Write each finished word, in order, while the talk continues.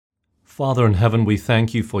Father in heaven, we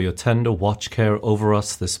thank you for your tender watch care over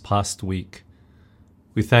us this past week.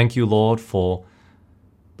 We thank you, Lord, for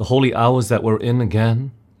the holy hours that we're in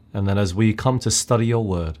again, and that as we come to study your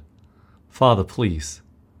word, Father, please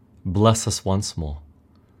bless us once more.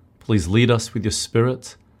 Please lead us with your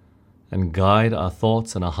Spirit and guide our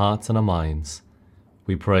thoughts and our hearts and our minds.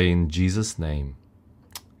 We pray in Jesus' name.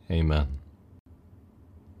 Amen.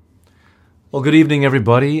 Well, good evening,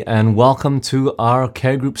 everybody, and welcome to our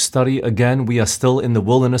care group study. Again, we are still in the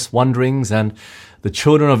wilderness wanderings, and the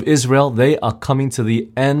children of Israel, they are coming to the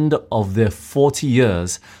end of their 40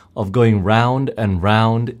 years of going round and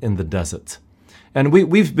round in the desert. And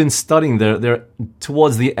we've been studying their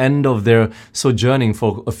towards the end of their sojourning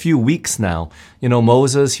for a few weeks now. You know,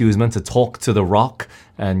 Moses, he was meant to talk to the rock,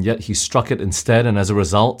 and yet he struck it instead. And as a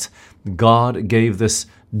result, God gave this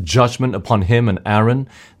judgment upon him and Aaron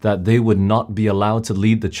that they would not be allowed to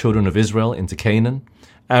lead the children of Israel into Canaan.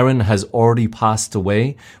 Aaron has already passed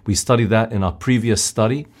away. We studied that in our previous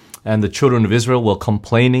study. And the children of Israel were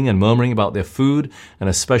complaining and murmuring about their food and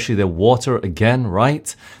especially their water again,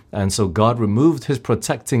 right? And so God removed his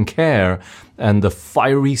protecting care, and the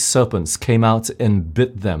fiery serpents came out and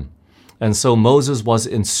bit them. And so Moses was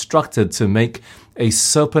instructed to make a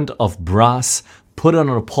serpent of brass, put it on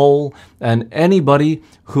a pole, and anybody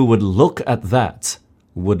who would look at that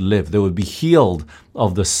would live. They would be healed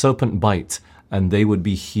of the serpent bite, and they would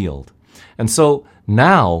be healed. And so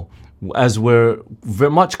now, as we're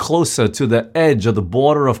very much closer to the edge of the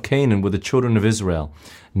border of Canaan with the children of Israel,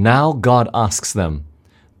 now God asks them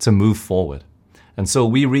to move forward. And so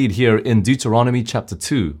we read here in Deuteronomy chapter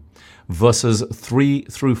 2, verses 3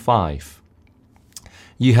 through 5.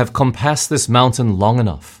 Ye have compassed this mountain long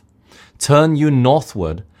enough. Turn you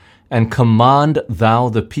northward, and command thou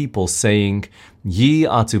the people, saying, Ye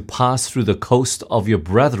are to pass through the coast of your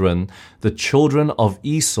brethren, the children of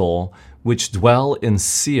Esau, which dwell in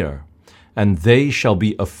Seir, and they shall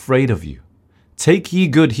be afraid of you. Take ye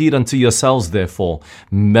good heed unto yourselves, therefore,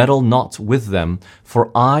 meddle not with them,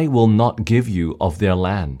 for I will not give you of their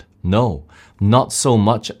land, no, not so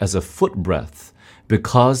much as a footbreadth,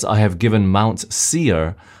 because I have given Mount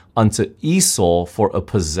Seir unto Esau for a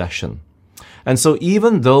possession. And so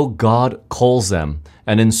even though God calls them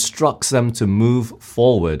and instructs them to move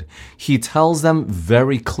forward, he tells them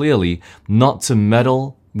very clearly not to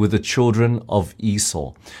meddle with the children of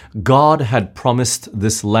Esau. God had promised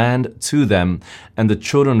this land to them, and the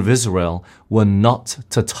children of Israel were not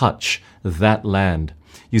to touch that land.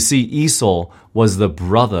 You see, Esau was the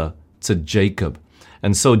brother to Jacob.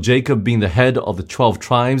 And so Jacob, being the head of the 12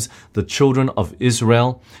 tribes, the children of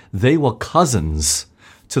Israel, they were cousins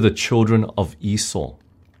to the children of Esau.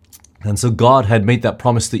 And so God had made that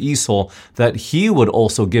promise to Esau that he would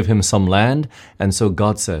also give him some land. And so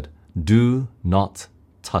God said, do not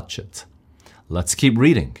touch it. Let's keep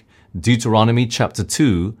reading. Deuteronomy chapter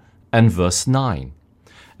 2 and verse 9.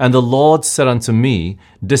 And the Lord said unto me,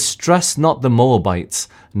 Distress not the Moabites,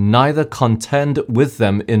 neither contend with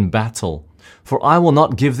them in battle. For I will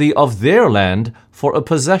not give thee of their land for a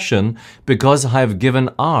possession, because I have given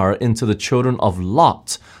Ar into the children of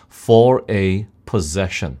Lot for a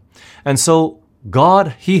possession. And so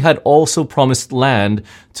God, he had also promised land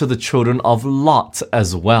to the children of Lot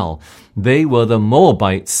as well. They were the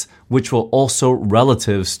Moabites, which were also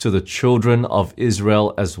relatives to the children of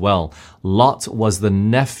Israel as well. Lot was the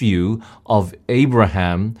nephew of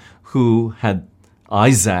Abraham, who had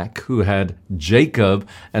Isaac, who had Jacob,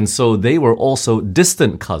 and so they were also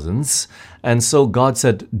distant cousins. And so God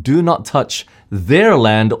said, do not touch their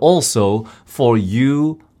land also, for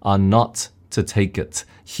you are not to take it.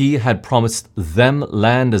 He had promised them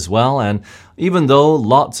land as well. And even though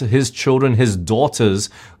Lot, his children, his daughters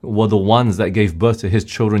were the ones that gave birth to his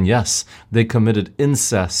children, yes, they committed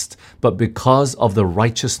incest, but because of the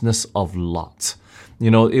righteousness of Lot. You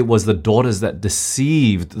know, it was the daughters that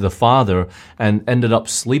deceived the father and ended up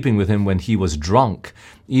sleeping with him when he was drunk.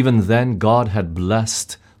 Even then, God had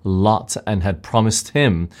blessed Lot and had promised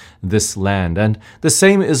him this land. And the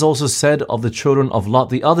same is also said of the children of Lot,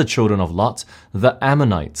 the other children of Lot, the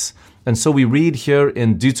Ammonites. And so we read here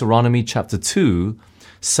in Deuteronomy chapter 2,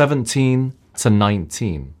 17 to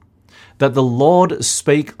 19, that the Lord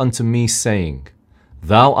spake unto me, saying,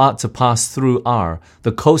 Thou art to pass through Ar,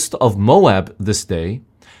 the coast of Moab, this day,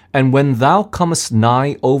 and when thou comest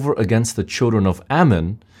nigh over against the children of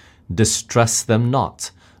Ammon, distress them not,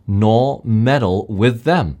 nor meddle with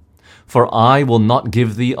them. For I will not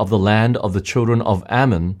give thee of the land of the children of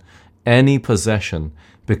Ammon any possession,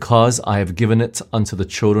 because I have given it unto the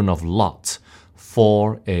children of Lot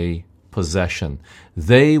for a possession.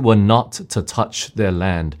 They were not to touch their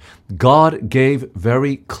land. God gave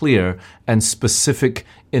very clear and specific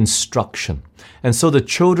instruction. And so the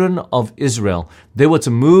children of Israel, they were to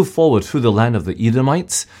move forward through the land of the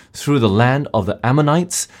Edomites, through the land of the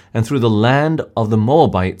Ammonites, and through the land of the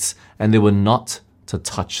Moabites, and they were not to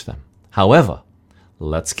touch them. However,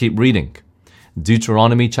 let's keep reading.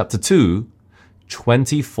 Deuteronomy chapter 2,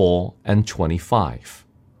 24 and 25.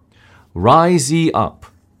 Rise ye up,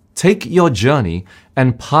 take your journey,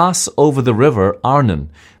 and pass over the river Arnon.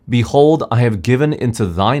 Behold, I have given into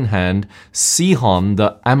thine hand Sihon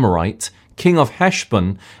the Amorite, king of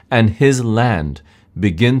Heshbon, and his land.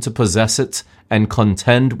 Begin to possess it, and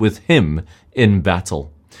contend with him in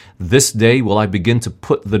battle. This day will I begin to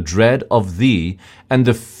put the dread of thee and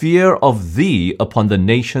the fear of thee upon the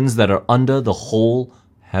nations that are under the whole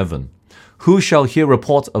heaven. Who shall hear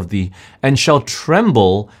report of thee, and shall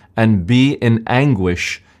tremble and be in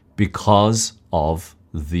anguish because of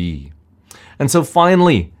thee? And so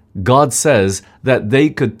finally, God says that they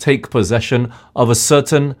could take possession of a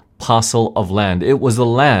certain parcel of land. It was the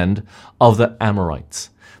land of the Amorites.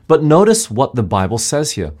 But notice what the Bible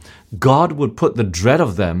says here. God would put the dread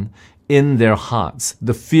of them in their hearts,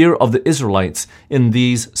 the fear of the Israelites in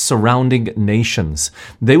these surrounding nations.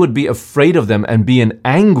 They would be afraid of them and be in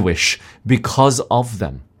anguish because of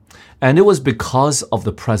them. And it was because of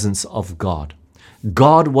the presence of God.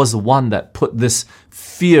 God was the one that put this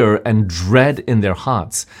fear and dread in their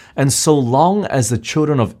hearts. And so long as the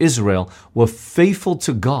children of Israel were faithful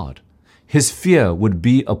to God, his fear would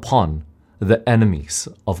be upon the enemies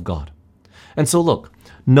of God. And so look,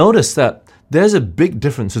 notice that there's a big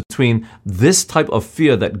difference between this type of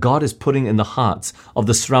fear that God is putting in the hearts of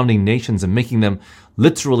the surrounding nations and making them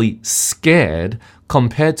literally scared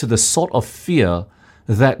compared to the sort of fear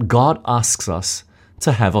that God asks us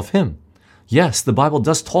to have of him. Yes, the Bible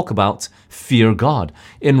does talk about fear God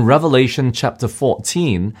in Revelation chapter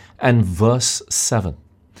 14 and verse 7.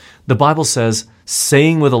 The Bible says,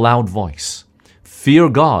 saying with a loud voice, fear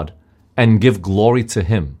God and give glory to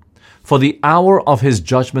him, for the hour of his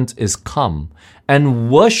judgment is come,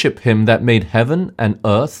 and worship him that made heaven and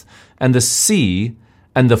earth and the sea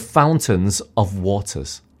and the fountains of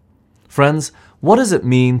waters. Friends, what does it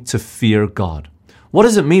mean to fear God? What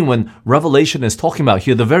does it mean when Revelation is talking about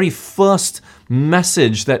here? The very first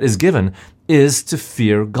message that is given is to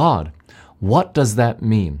fear God. What does that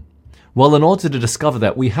mean? Well, in order to discover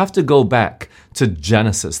that, we have to go back to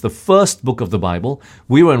Genesis, the first book of the Bible.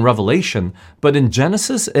 We were in Revelation, but in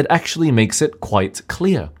Genesis, it actually makes it quite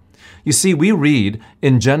clear. You see, we read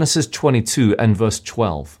in Genesis 22 and verse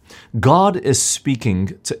 12, God is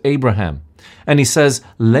speaking to Abraham, and he says,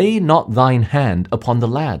 lay not thine hand upon the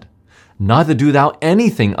lad, neither do thou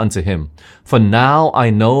anything unto him. For now I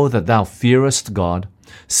know that thou fearest God,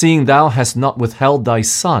 seeing thou hast not withheld thy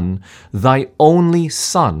son, thy only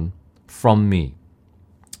son, from me.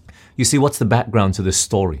 You see, what's the background to this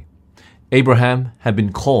story? Abraham had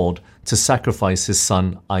been called to sacrifice his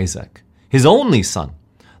son Isaac, his only son,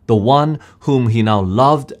 the one whom he now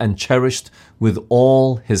loved and cherished with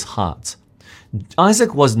all his heart.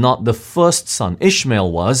 Isaac was not the first son,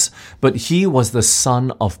 Ishmael was, but he was the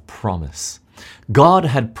son of promise. God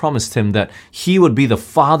had promised him that he would be the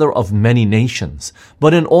father of many nations.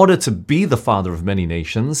 But in order to be the father of many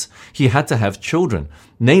nations, he had to have children.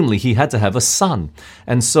 Namely, he had to have a son.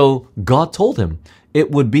 And so God told him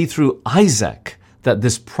it would be through Isaac that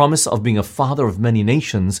this promise of being a father of many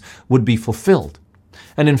nations would be fulfilled.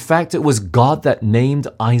 And in fact, it was God that named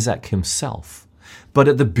Isaac himself. But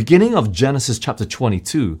at the beginning of Genesis chapter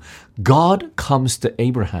 22, God comes to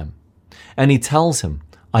Abraham and he tells him,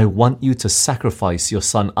 I want you to sacrifice your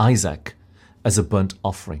son Isaac as a burnt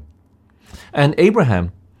offering. And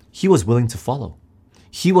Abraham, he was willing to follow.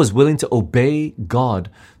 He was willing to obey God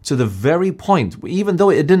to the very point, even though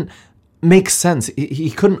it didn't make sense. He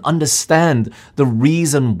couldn't understand the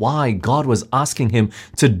reason why God was asking him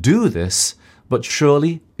to do this, but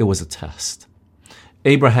surely it was a test.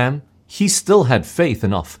 Abraham, he still had faith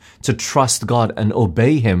enough to trust God and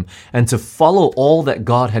obey him and to follow all that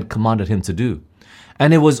God had commanded him to do.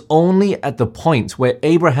 And it was only at the point where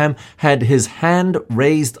Abraham had his hand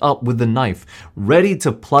raised up with the knife, ready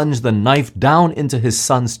to plunge the knife down into his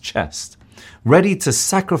son's chest, ready to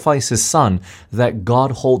sacrifice his son, that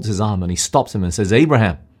God holds his arm and he stops him and says,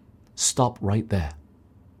 Abraham, stop right there.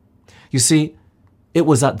 You see, it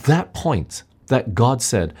was at that point that God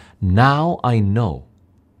said, now I know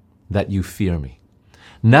that you fear me.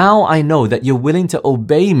 Now I know that you're willing to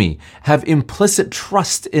obey me, have implicit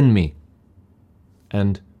trust in me,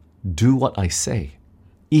 and do what I say,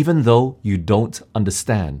 even though you don't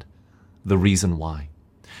understand the reason why.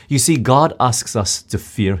 You see, God asks us to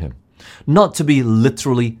fear Him, not to be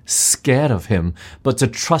literally scared of Him, but to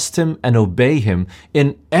trust Him and obey Him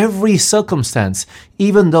in every circumstance,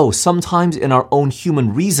 even though sometimes in our own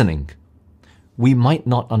human reasoning, we might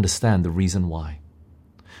not understand the reason why.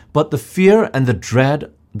 But the fear and the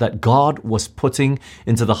dread that God was putting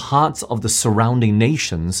into the hearts of the surrounding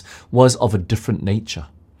nations was of a different nature.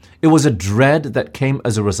 It was a dread that came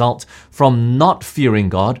as a result from not fearing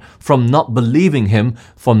God, from not believing Him,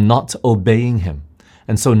 from not obeying Him.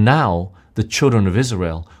 And so now the children of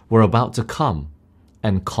Israel were about to come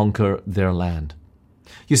and conquer their land.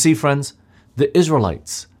 You see, friends, the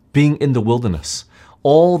Israelites being in the wilderness,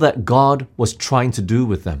 all that God was trying to do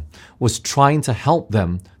with them was trying to help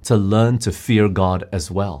them to learn to fear God as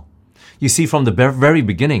well. You see, from the very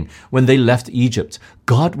beginning, when they left Egypt,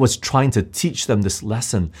 God was trying to teach them this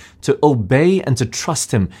lesson, to obey and to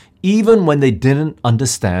trust Him, even when they didn't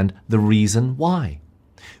understand the reason why.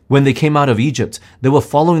 When they came out of Egypt, they were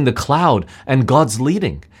following the cloud and God's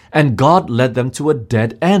leading. And God led them to a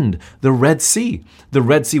dead end, the Red Sea. The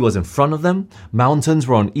Red Sea was in front of them, mountains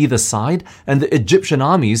were on either side, and the Egyptian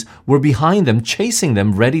armies were behind them, chasing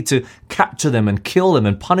them, ready to capture them and kill them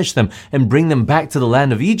and punish them and bring them back to the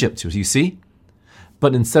land of Egypt, you see.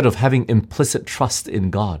 But instead of having implicit trust in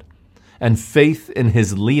God and faith in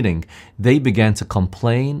His leading, they began to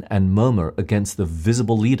complain and murmur against the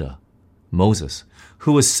visible leader, Moses,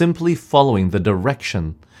 who was simply following the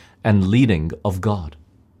direction and leading of God.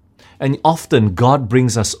 And often God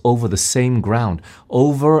brings us over the same ground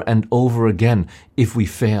over and over again if we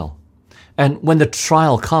fail. And when the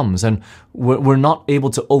trial comes and we're not able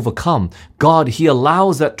to overcome, God, He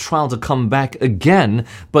allows that trial to come back again,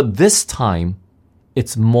 but this time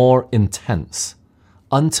it's more intense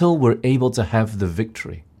until we're able to have the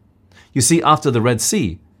victory. You see, after the Red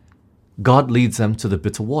Sea, God leads them to the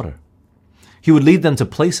bitter water. He would lead them to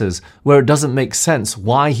places where it doesn't make sense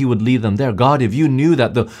why He would lead them there. God, if you knew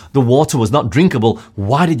that the water was not drinkable,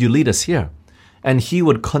 why did you lead us here? And He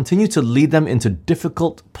would continue to lead them into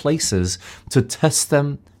difficult places to test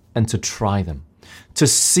them and to try them, to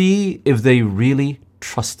see if they really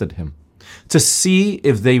trusted Him, to see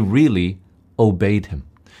if they really obeyed Him,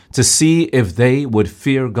 to see if they would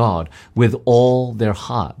fear God with all their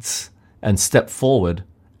hearts and step forward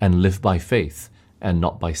and live by faith and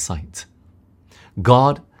not by sight.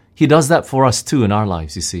 God, He does that for us too in our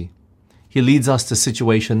lives, you see. He leads us to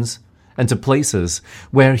situations and to places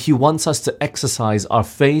where He wants us to exercise our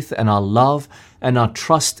faith and our love and our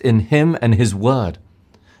trust in Him and His Word.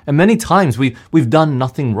 And many times we've done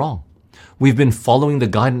nothing wrong. We've been following the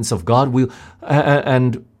guidance of God.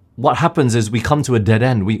 And what happens is we come to a dead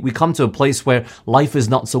end. We come to a place where life is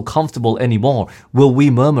not so comfortable anymore. Will we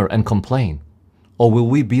murmur and complain? Or will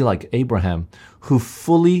we be like Abraham, who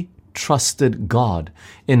fully trusted God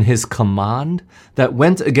in His command that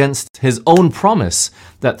went against His own promise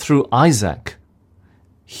that through Isaac,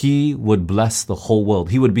 He would bless the whole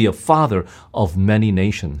world. He would be a father of many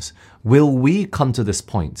nations. Will we come to this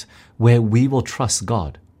point where we will trust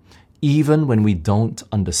God, even when we don't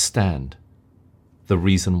understand the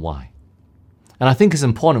reason why? And I think it's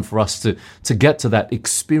important for us to get to that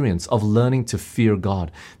experience of learning to fear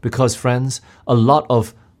God, because, friends, a lot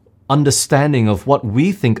of understanding of what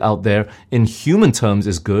we think out there in human terms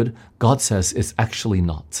is good, God says it's actually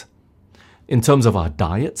not. In terms of our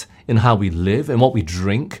diet, in how we live, and what we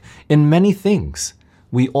drink, in many things,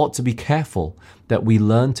 we ought to be careful that we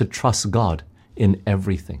learn to trust God in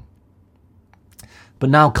everything. But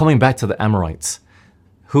now coming back to the Amorites,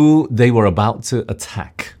 who they were about to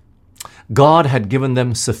attack. God had given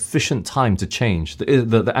them sufficient time to change,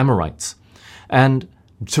 the Amorites, and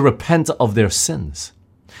to repent of their sins.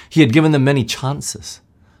 He had given them many chances.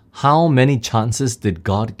 How many chances did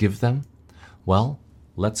God give them? Well,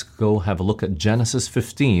 let's go have a look at Genesis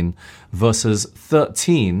 15, verses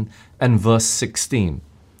 13 and verse 16.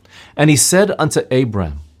 And He said unto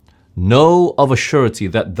Abram, Know of a surety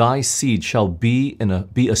that thy seed shall be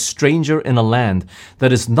a stranger in a land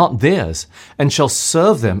that is not theirs, and shall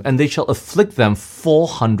serve them, and they shall afflict them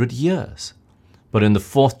 400 years. But in the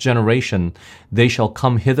 4th generation they shall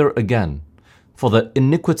come hither again, for the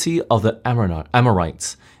iniquity of the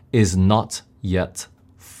Amorites is not yet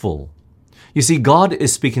full. You see, God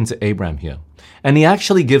is speaking to Abraham here, and He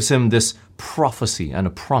actually gives him this prophecy and a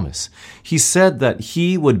promise. He said that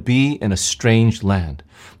he would be in a strange land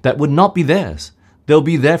that would not be theirs. They'll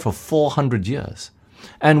be there for 400 years.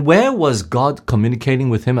 And where was God communicating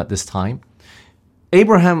with him at this time?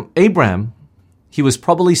 Abraham, he was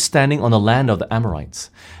probably standing on the land of the Amorites,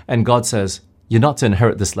 and God says, You're not to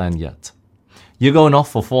inherit this land yet. You're going off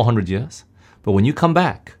for 400 years, but when you come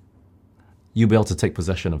back, you'll be able to take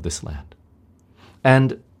possession of this land.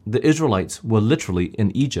 And the Israelites were literally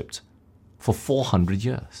in Egypt for 400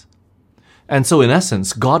 years. And so in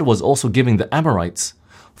essence, God was also giving the Amorites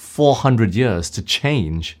 400 years to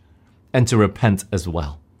change and to repent as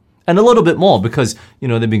well. And a little bit more because,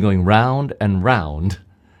 they've been going round and round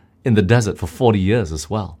in the desert for 40 years as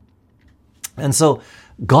well. And so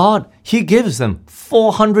God, He gives them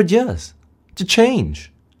 400 years to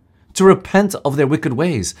change, to repent of their wicked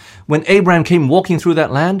ways. When Abraham came walking through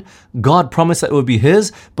that land, God promised that it would be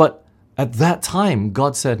his, but at that time,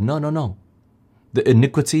 God said, no. The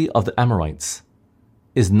iniquity of the Amorites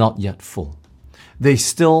is not yet full. They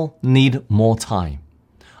still need more time.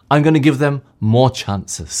 I'm going to give them more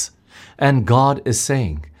chances. And God is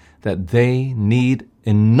saying that they need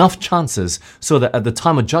enough chances so that at the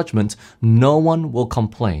time of judgment, no one will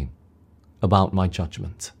complain about my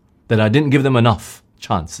judgment, that I didn't give them enough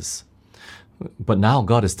chances. But now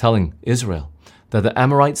God is telling Israel that the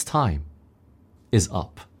Amorites' time is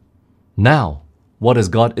up. Now, what does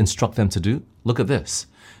God instruct them to do? Look at this.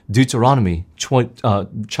 Deuteronomy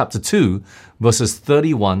chapter 2, verses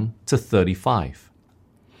 31 to 35.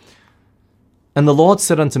 And the Lord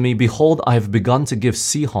said unto me, Behold, I have begun to give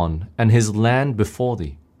Sihon and his land before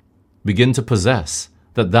thee. Begin to possess,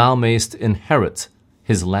 that thou mayest inherit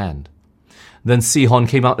his land. Then Sihon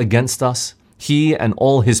came out against us, he and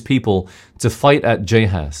all his people, to fight at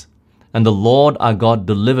Jahaz. And the Lord our God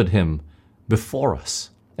delivered him before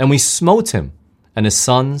us. And we smote him, and his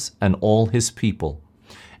sons, and all his people.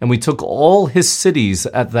 And we took all his cities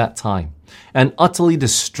at that time, and utterly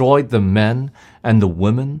destroyed the men, and the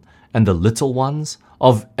women, and the little ones.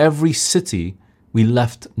 Of every city we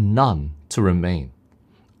left none to remain.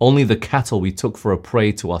 Only the cattle we took for a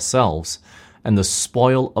prey to ourselves, and the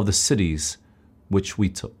spoil of the cities which we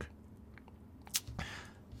took.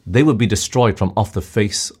 They would be destroyed from off the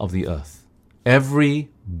face of the earth.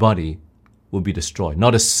 Everybody would be destroyed.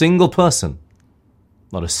 Not a single person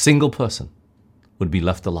would be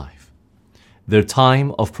left alive. Their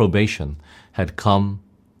time of probation had come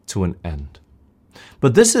to an end.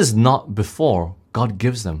 But this is not before God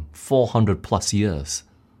gives them 400 plus years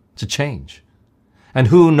to change. And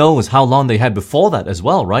who knows how long they had before that as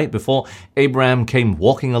well, right? Before Abraham came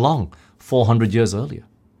walking along 400 years earlier.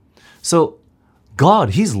 So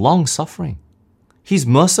God, He's long-suffering. He's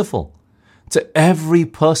merciful to every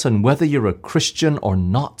person, whether you're a Christian or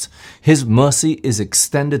not. His mercy is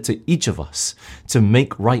extended to each of us to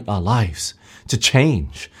make right our lives, to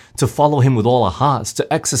change, to follow Him with all our hearts,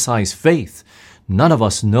 to exercise faith. None of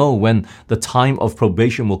us know when the time of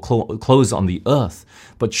probation will close on the earth,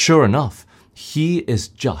 but sure enough, He is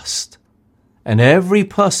just, and every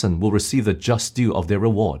person will receive the just due of their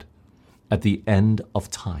reward at the end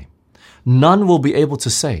of time. None will be able to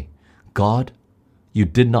say, God, you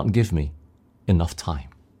did not give me enough time.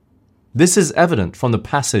 This is evident from the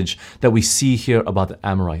passage that we see here about the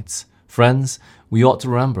Amorites. Friends, we ought to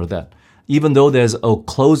remember that even though there's a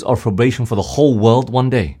close of probation for the whole world one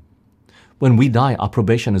day, when we die, our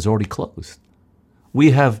probation is already closed.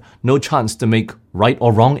 We have no chance to make right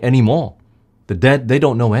or wrong anymore. The dead, they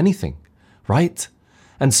don't know anything, right?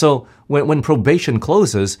 And so when probation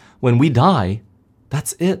closes, when we die,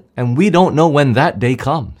 that's it. And we don't know when that day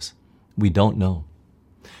comes. We don't know.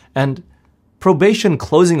 And probation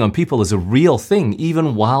closing on people is a real thing,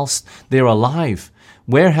 even whilst they're alive.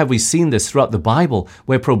 Where have we seen this throughout the Bible,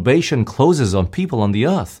 where probation closes on people on the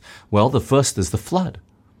earth? Well, the first is the flood.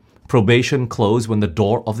 Probation closed when the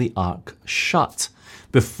door of the ark shut.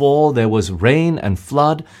 Before there was rain and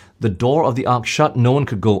flood, the door of the ark shut. No one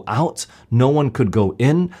could go out. No one could go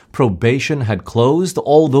in. Probation had closed.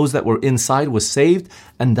 All those that were inside were saved,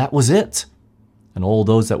 and that was it. And all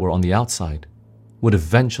those that were on the outside would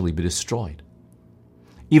eventually be destroyed.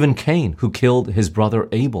 Even Cain, who killed his brother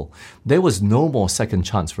Abel, there was no more second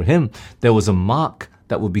chance for him. There was a mark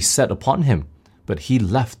that would be set upon him, but he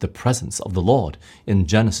left the presence of the Lord in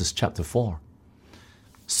Genesis chapter 4.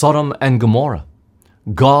 Sodom and Gomorrah,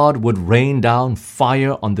 God would rain down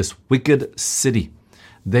fire on this wicked city.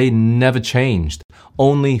 They never changed.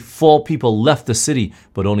 Only 4 people left the city,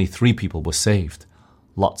 but only 3 people were saved.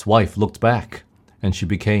 Lot's wife looked back, and she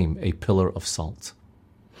became a pillar of salt.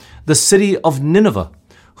 The city of Nineveh,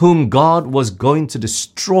 whom God was going to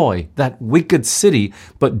destroy, that wicked city,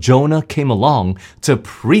 but Jonah came along to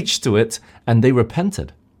preach to it, and they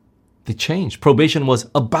repented. They changed. Probation was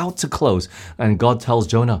about to close, and God tells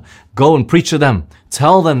Jonah, go and preach to them.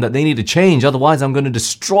 Tell them that they need to change, otherwise I'm going to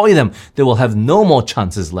destroy them. They will have no more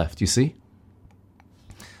chances left, you see?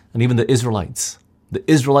 And even the Israelites, The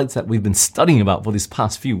Israelites that we've been studying about for these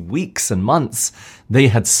past few weeks and months, they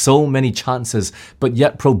had so many chances, but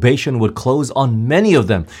yet probation would close on many of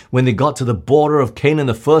them. When they got to the border of Canaan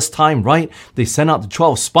the first time, right? They sent out the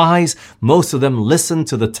 12 spies. Most of them listened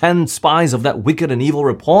to the 10 spies of that wicked and evil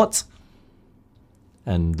report.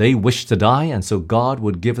 And they wished to die, and so God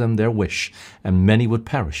would give them their wish, and many would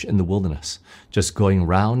perish in the wilderness, just going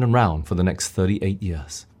round and round for the next 38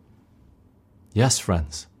 years. Yes,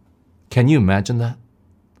 friends. Can you imagine that?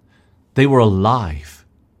 They were alive,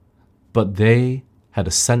 but they had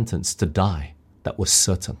a sentence to die that was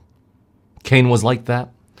certain. Cain was like that.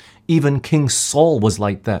 Even King Saul was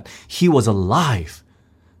like that. He was alive,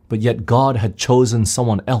 but yet God had chosen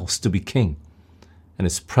someone else to be king, and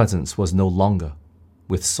his presence was no longer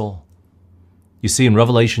with Saul. You see, in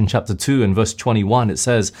Revelation chapter 2 and verse 21, it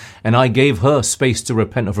says, "And I gave her space to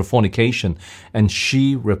repent of her fornication, and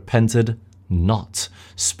she repented not."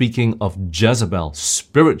 Speaking of Jezebel,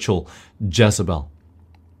 spiritual Jezebel.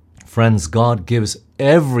 Friends, God gives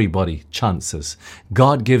everybody chances.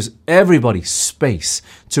 God gives everybody space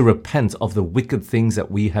to repent of the wicked things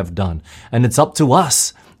that we have done. And it's up to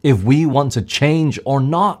us if we want to change or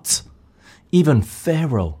not. Even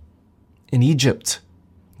Pharaoh in Egypt,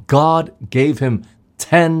 God gave him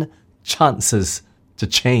 10 chances to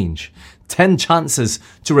change, 10 chances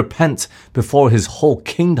to repent before his whole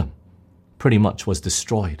kingdom pretty much was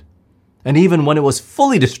destroyed. And even when it was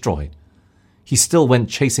fully destroyed, he still went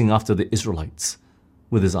chasing after the Israelites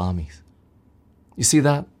with his armies. You see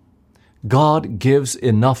that? God gives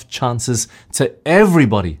enough chances to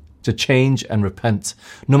everybody to change and repent.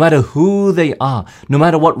 No matter who they are, no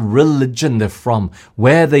matter what religion they're from,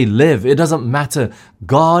 where they live, it doesn't matter.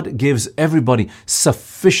 God gives everybody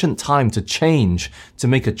sufficient time to change, to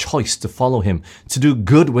make a choice to follow Him, to do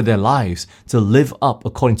good with their lives, to live up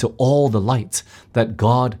according to all the light that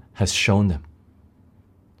God has shown them.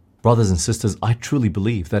 Brothers and sisters, I truly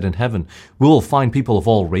believe that in heaven we will find people of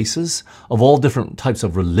all races, of all different types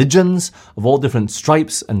of religions, of all different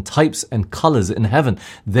stripes and types and colors in heaven.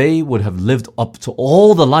 They would have lived up to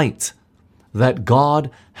all the light that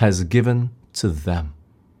God has given to them.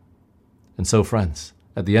 And so, friends,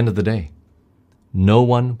 at the end of the day, no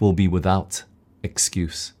one will be without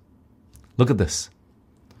excuse. Look at this.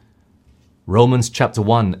 Romans chapter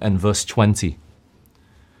 1 and verse 20.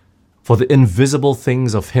 "For the invisible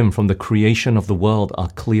things of Him from the creation of the world are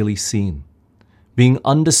clearly seen, being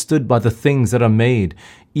understood by the things that are made,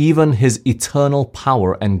 even His eternal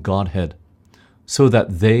power and Godhead, so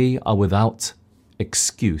that they are without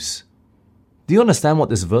excuse." Do you understand what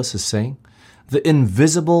this verse is saying? The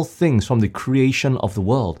invisible things from the creation of the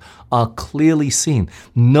world are clearly seen.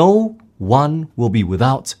 No one will be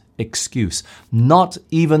without excuse, not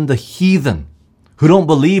even the heathen who don't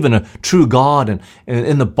believe in a true God and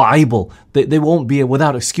in the Bible. They won't be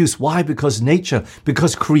without excuse. Why? Because nature,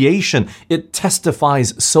 because creation, it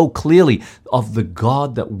testifies so clearly of the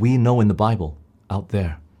God that we know in the Bible out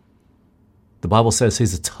there. The Bible says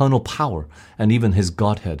His eternal power and even His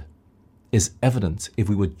Godhead is evident if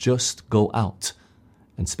we would just go out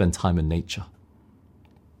and spend time in nature.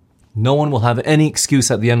 No one will have any excuse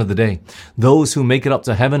at the end of the day. Those who make it up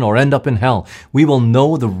to heaven or end up in hell, we will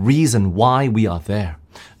know the reason why we are there.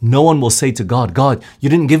 No one will say to God, "God, you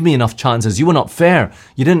didn't give me enough chances. You were not fair.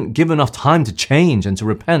 You didn't give enough time to change and to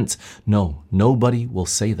repent." No, nobody will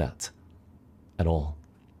say that at all.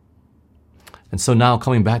 And so now,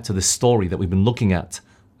 coming back to this story that we've been looking at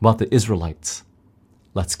about the Israelites,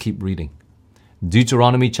 let's keep reading.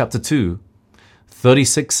 Deuteronomy chapter 2,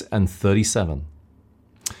 36 and 37.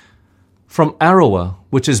 "From Aroer,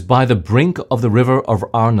 which is by the brink of the river of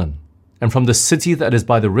Arnon, and from the city that is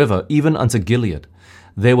by the river, even unto Gilead,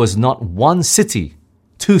 there was not one city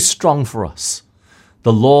too strong for us.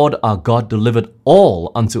 The Lord our God delivered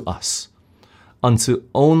all unto us.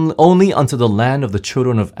 Only unto the land of the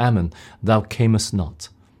children of Ammon thou camest not,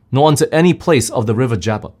 nor unto any place of the river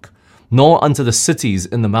Jabbok, nor unto the cities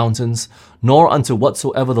in the mountains, nor unto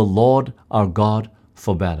whatsoever the Lord our God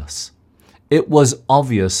forbade us." It was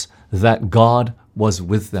obvious that God was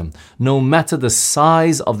with them. No matter the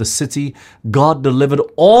size of the city, God delivered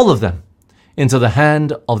all of them into the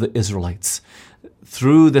hand of the Israelites.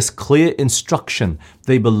 Through this clear instruction,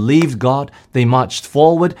 they believed God, they marched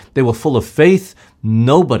forward, they were full of faith.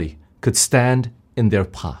 Nobody could stand in their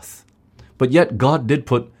path. But yet God did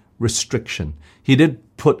put restriction. He did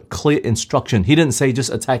put clear instruction. He didn't say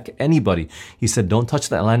just attack anybody. He said, don't touch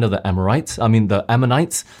that land of the Ammonites,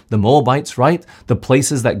 the Moabites, right? The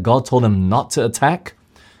places that God told them not to attack.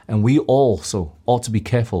 And we also ought to be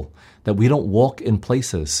careful that we don't walk in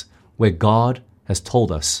places where God has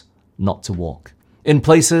told us not to walk. in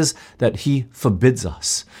places that He forbids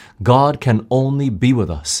us. God can only be with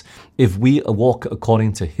us if we walk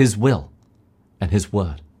according to His will and His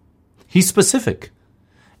word. He's specific,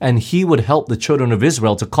 and He would help the children of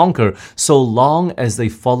Israel to conquer so long as they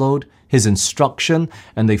followed His instruction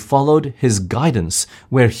and they followed His guidance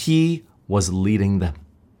where He was leading them.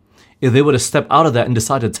 If they were to step out of that and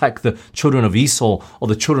decide to attack the children of Esau or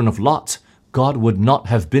the children of Lot, God would not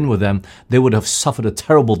have been with them. They would have suffered a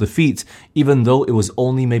terrible defeat, even though it was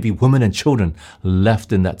only maybe women and children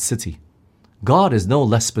left in that city. God is no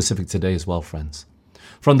less specific today as well, friends.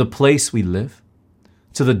 From the place we live,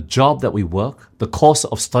 to the job that we work, the course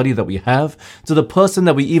of study that we have, to the person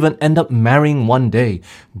that we even end up marrying one day,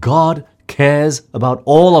 God cares about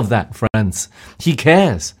all of that, friends. He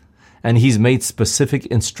cares. And He's made specific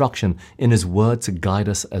instruction in His word to guide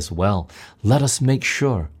us as well. Let us make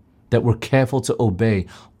sure that we're careful to obey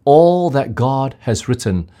all that God has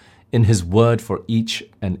written in His word for each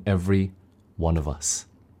and every one of us.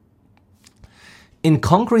 In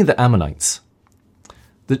conquering the Ammonites,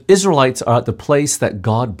 the Israelites are at the place that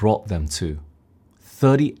God brought them to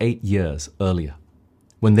 38 years earlier,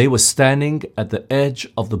 when they were standing at the edge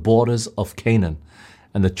of the borders of Canaan,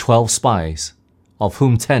 and the 12 spies, of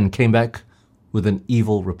whom 10 came back with an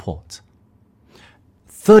evil report.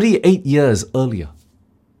 38 years earlier,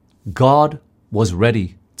 God was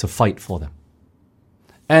ready to fight for them.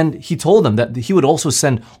 And He told them that He would also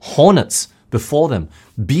send hornets before them,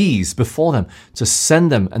 bees before them, to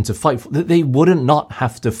send them and to fight. They wouldn't not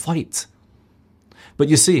have to fight. But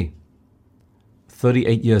you see,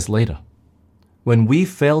 38 years later, when we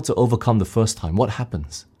fail to overcome the first time, what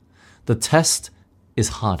happens? The test is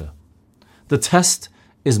harder. The test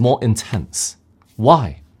is more intense.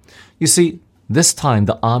 Why? You see, this time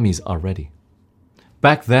the armies are ready.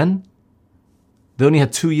 Back then, they only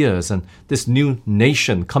had 2 years, and this new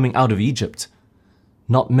nation coming out of Egypt,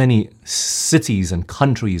 not many cities and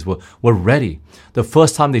countries were ready. The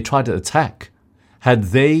first time they tried to attack, had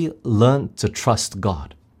they learned to trust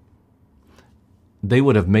God, they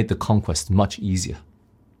would have made the conquest much easier.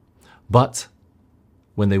 But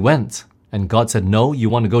when they went, and God said, no, you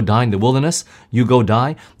want to go die in the wilderness? You go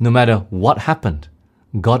die. No matter what happened,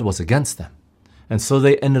 God was against them. And so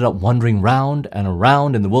they ended up wandering round and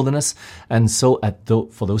around in the wilderness. And so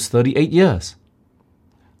for those 38 years,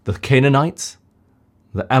 the Canaanites,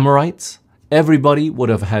 the Amorites, everybody would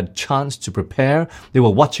have had chance to prepare. They were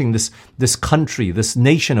watching this country, this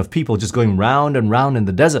nation of people just going round and round in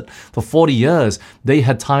the desert. For 40 years, they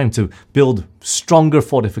had time to build stronger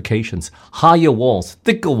fortifications, higher walls,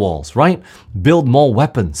 thicker walls, right? Build more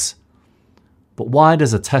weapons. But why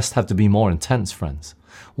does a test have to be more intense, friends?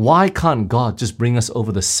 Why can't God just bring us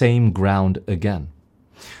over the same ground again?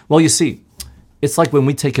 Well, you see, it's like when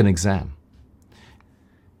we take an exam.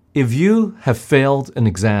 If you have failed an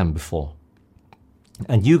exam before,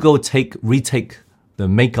 and you go retake the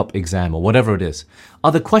makeup exam or whatever it is,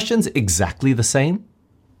 are the questions exactly the same?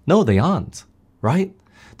 No, they aren't, right?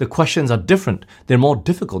 The questions are different. They're more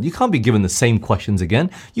difficult. You can't be given the same questions again.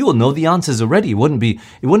 You will know the answers already. It wouldn't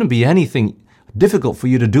be anything difficult for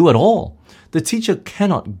you to do at all. The teacher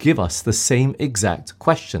cannot give us the same exact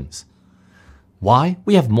questions. Why?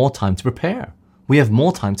 We have more time to prepare. We have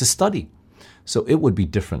more time to study. So it would be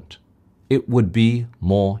different. It would be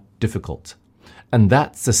more difficult. And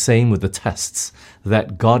that's the same with the tests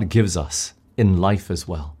that God gives us in life as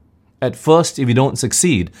well. At first, if you don't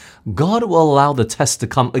succeed, God will allow the test to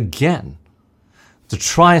come again, to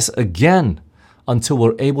try us again until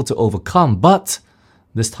we're able to overcome. But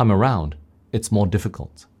this time around, it's more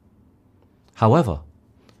difficult. However,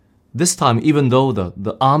 this time, even though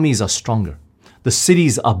the armies are stronger, the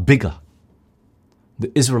cities are bigger,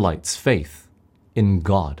 the Israelites' faith in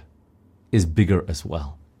God is bigger as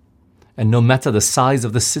well. And no matter the size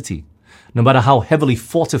of the city, no matter how heavily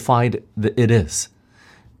fortified it is,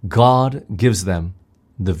 God gives them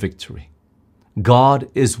the victory.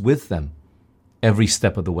 God is with them every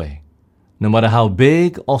step of the way. No matter how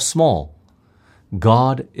big or small,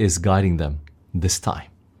 God is guiding them this time.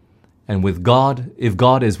 And with God, if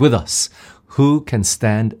God is with us, who can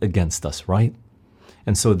stand against us, right?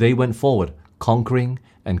 And so they went forward, conquering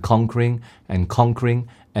and conquering and conquering,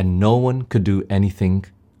 and no one could do anything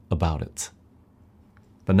about it.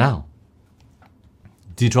 But now,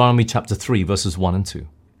 Deuteronomy chapter 3, verses 1 and 2.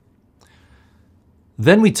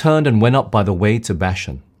 Then we turned and went up by the way to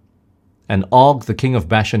Bashan. And Og, the king of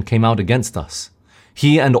Bashan, came out against us,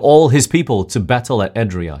 he and all his people, to battle at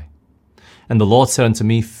Edrei. And the Lord said unto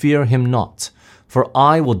me, fear him not, for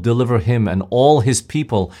I will deliver him and all his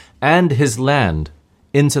people and his land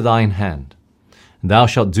into thine hand. Thou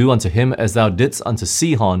shalt do unto him as thou didst unto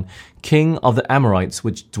Sihon, king of the Amorites,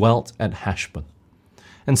 which dwelt at Heshbon.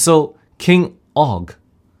 And so King Og,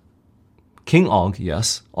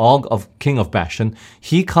 yes, king of Bashan,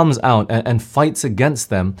 he comes out and fights against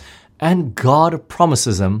them, and God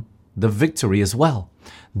promises them the victory as well.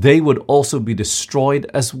 They would also be destroyed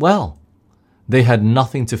as well. They had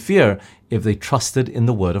nothing to fear if they trusted in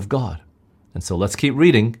the word of God. And so let's keep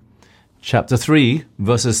reading. Chapter 3,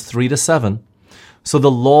 verses 3 to 7. So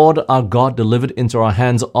the Lord our God delivered into our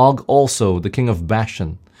hands Og also, the king of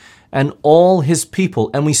Bashan, and all his people,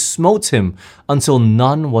 and we smote him until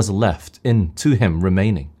none was left to him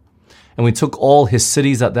remaining. And we took all his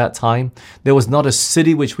cities at that time. There was not a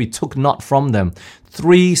city which we took not from them.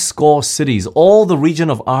 70 cities, all the region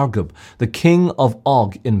of Argob, the king of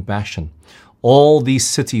Og in Bashan. All these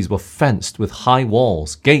cities were fenced with high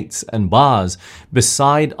walls, gates, and bars,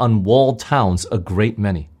 beside unwalled towns a great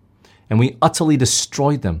many. And we utterly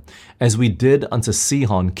destroyed them, as we did unto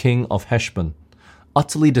Sihon, king of Heshbon,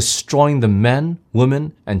 utterly destroying the men,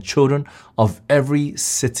 women, and children of every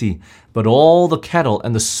city. But all the cattle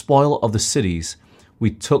and the spoil of the cities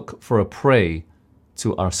we took for a prey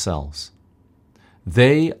to ourselves.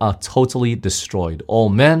 They are totally destroyed. All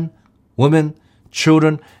men, women,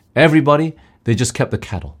 children, everybody, they just kept the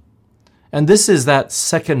cattle. And this is that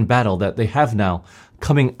second battle that they have now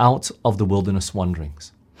coming out of the wilderness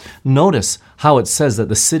wanderings. Notice how it says that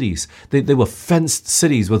the cities, they were fenced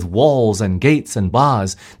cities with walls and gates and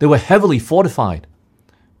bars. They were heavily fortified.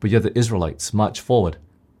 But yet the Israelites march forward,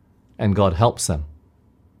 and God helps them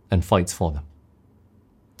and fights for them.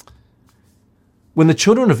 When the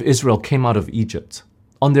children of Israel came out of Egypt,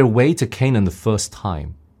 on their way to Canaan the first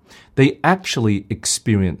time, they actually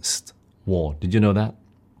experienced war. Did you know that?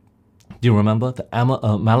 Do you remember the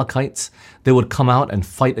Amalekites? They would come out and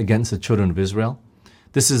fight against the children of Israel.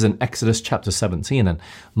 This is in Exodus chapter 17, and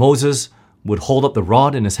Moses would hold up the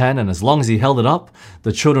rod in his hand, and as long as he held it up,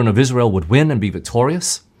 the children of Israel would win and be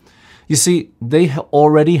victorious. You see, they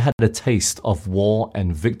already had a taste of war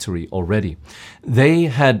and victory already. They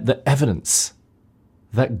had the evidence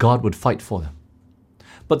that God would fight for them.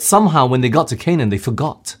 But somehow when they got to Canaan, they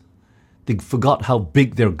forgot. They forgot how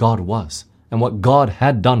big their God was and what God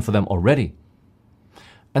had done for them already.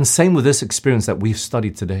 And same with this experience that we've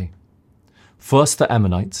studied today. First the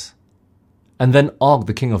Ammonites, and then Og,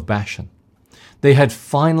 the king of Bashan. They had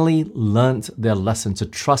finally learnt their lesson to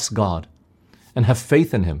trust God and have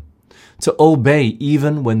faith in Him, to obey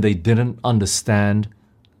even when they didn't understand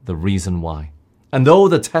the reason why. And though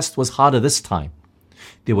the test was harder this time,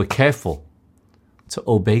 they were careful to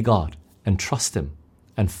obey God and trust Him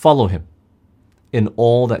and follow Him in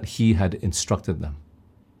all that He had instructed them.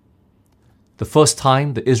 The first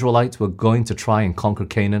time the Israelites were going to try and conquer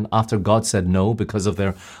Canaan after God said no because of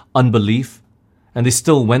their unbelief, and they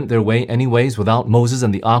still went their way anyways without Moses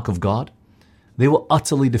and the ark of God, they were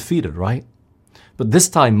utterly defeated, right? But this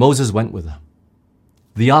time Moses went with them.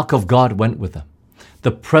 The ark of God went with them.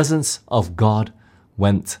 The presence of God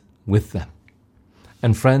went with them.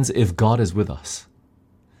 And friends, if God is with us,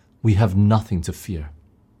 we have nothing to fear.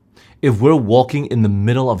 If we're walking in the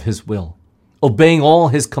middle of His will, obeying all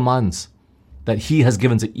His commands that He has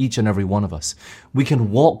given to each and every one of us, we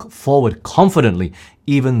can walk forward confidently,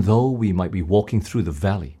 even though we might be walking through the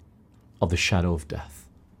valley of the shadow of death.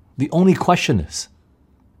 The only question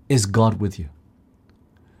is God with you?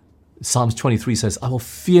 Psalms 23 says, I will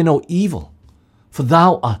fear no evil, for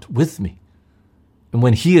Thou art with me. And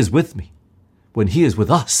when He is with me, when He is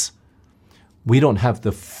with us, we don't have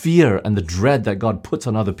the fear and the dread that God puts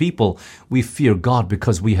on other people. We fear God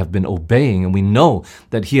because we have been obeying, and we know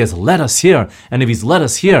that He has led us here. And if He's led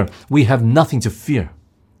us here, we have nothing to fear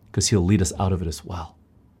because He'll lead us out of it as well.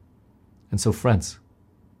 And so, friends,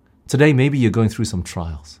 today maybe you're going through some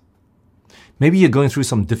trials. Maybe you're going through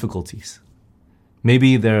some difficulties. Maybe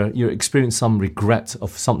you're experiencing some regret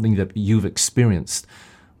of something that you've experienced.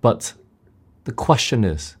 But the question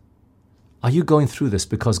is, are you going through this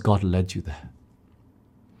because God led you there?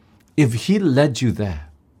 If He led you there,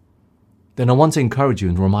 then I want to encourage you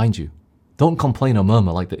and remind you, don't complain or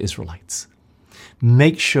murmur like the Israelites.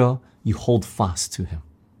 Make sure you hold fast to Him.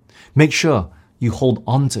 Make sure you hold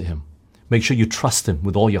on to Him. Make sure you trust Him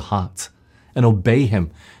with all your heart and obey Him.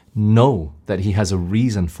 Know that He has a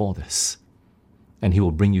reason for this, and He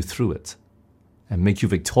will bring you through it and make you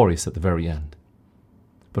victorious at the very end.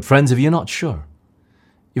 But friends, if you're not sure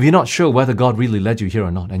whether God really led you here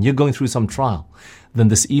or not, and you're going through some trial, then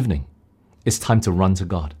this evening, it's time to run to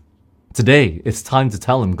God. Today, it's time to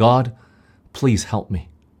tell Him, God, please help me.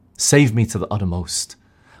 Save me to the uttermost.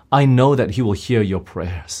 I know that He will hear your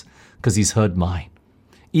prayers because He's heard mine.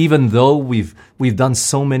 Even though we've done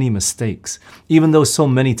so many mistakes, even though so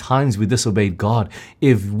many times we disobeyed God,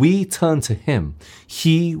 if we turn to Him,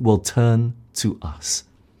 He will turn to us.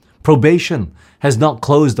 Probation has not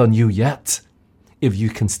closed on you yet. If you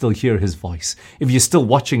can still hear His voice, if you're still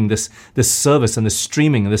watching this service and this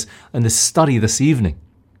streaming and this study this evening,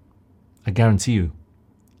 I guarantee you,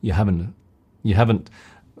 He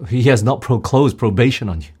has not closed probation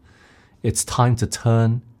on you. It's time to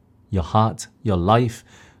turn your heart, your life,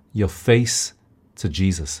 your face to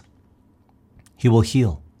Jesus. He will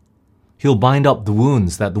heal. He'll bind up the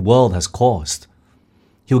wounds that the world has caused.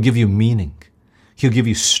 He'll give you meaning. He'll give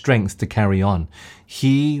you strength to carry on.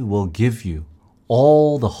 He will give you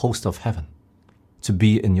all the host of heaven to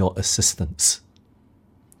be in your assistance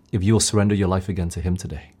if you will surrender your life again to Him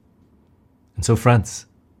today. And so, friends,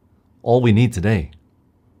 all we need today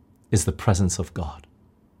is the presence of God.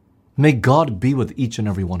 May God be with each and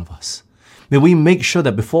every one of us. May we make sure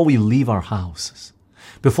that before we leave our houses,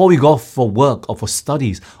 before we go for work or for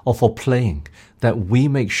studies or for playing, that we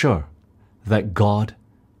make sure that God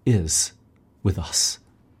is with us.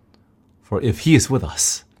 For if He is with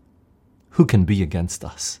us, who can be against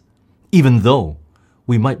us? Even though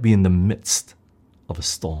we might be in the midst of a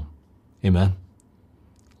storm. Amen.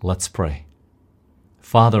 Let's pray.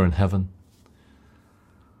 Father in heaven,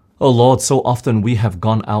 oh Lord, so often we have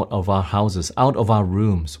gone out of our houses, out of our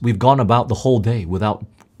rooms. We've gone about the whole day without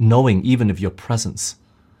knowing even if your presence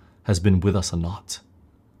has been with us or not.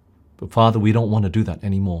 But Father, we don't want to do that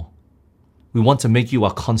anymore. We want to make you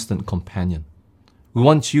our constant companion. We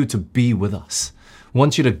want you to be with us. We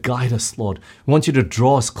want you to guide us, Lord. We want you to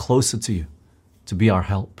draw us closer to you, to be our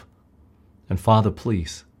help. And Father,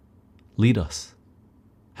 please, lead us,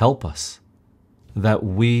 help us, that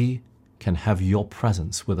we can have your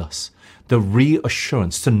presence with us, the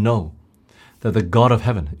reassurance to know that the God of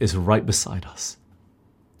heaven is right beside us.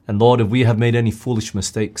 And Lord, if we have made any foolish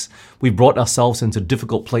mistakes, we've brought ourselves into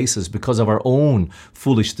difficult places because of our own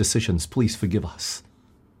foolish decisions, please forgive us.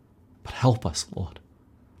 But help us, Lord,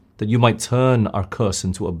 that you might turn our curse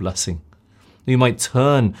into a blessing. That you might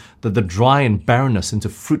turn the dry and barrenness into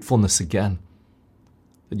fruitfulness again.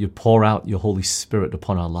 That you pour out your Holy Spirit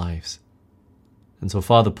upon our lives. And so,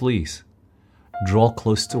 Father, please, draw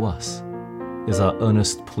close to us is our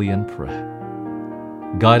earnest plea and prayer.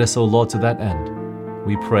 Guide us, O Lord, to that end.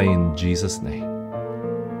 We pray in Jesus' name.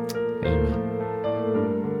 Amen.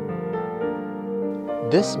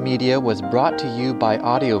 This media was brought to you by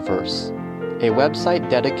Audioverse, a website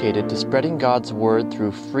dedicated to spreading God's Word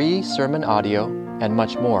through free sermon audio and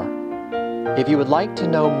much more. If you would like to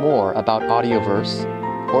know more about Audioverse,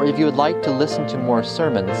 or if you would like to listen to more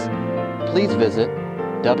sermons, please visit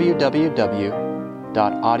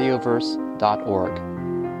www.audioverse.org.